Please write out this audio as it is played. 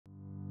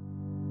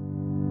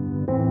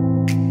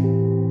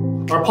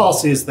Our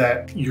policy is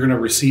that you're going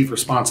to receive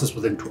responses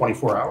within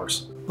 24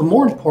 hours. But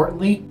more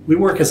importantly, we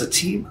work as a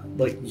team.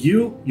 Like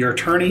you, your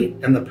attorney,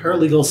 and the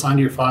paralegal assigned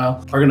to your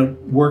file are going to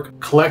work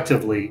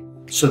collectively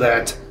so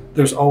that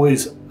there's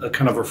always a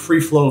kind of a free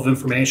flow of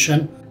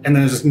information, and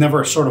there's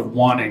never sort of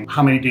wanting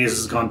how many days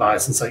has gone by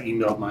since I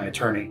emailed my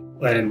attorney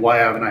and why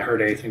haven't I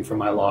heard anything from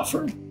my law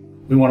firm.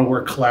 We want to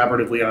work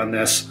collaboratively on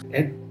this,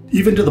 and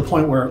even to the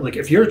point where, like,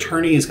 if your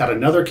attorney has got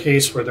another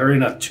case where they're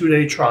in a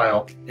 2-day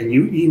trial and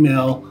you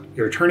email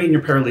your attorney and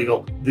your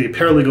paralegal, the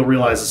paralegal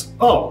realizes,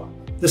 oh,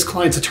 this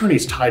client's attorney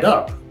is tied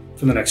up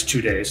for the next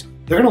 2 days.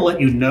 They're going to let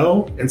you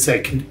know and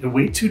say, can you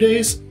wait 2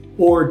 days?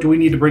 Or do we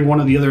need to bring one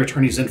of the other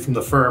attorneys in from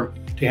the firm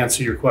to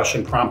answer your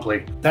question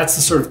promptly? That's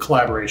the sort of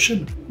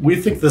collaboration. We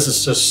think this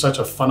is just such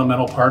a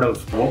fundamental part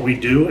of what we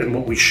do and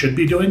what we should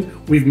be doing.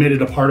 We've made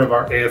it a part of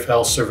our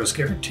AFL service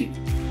guarantee.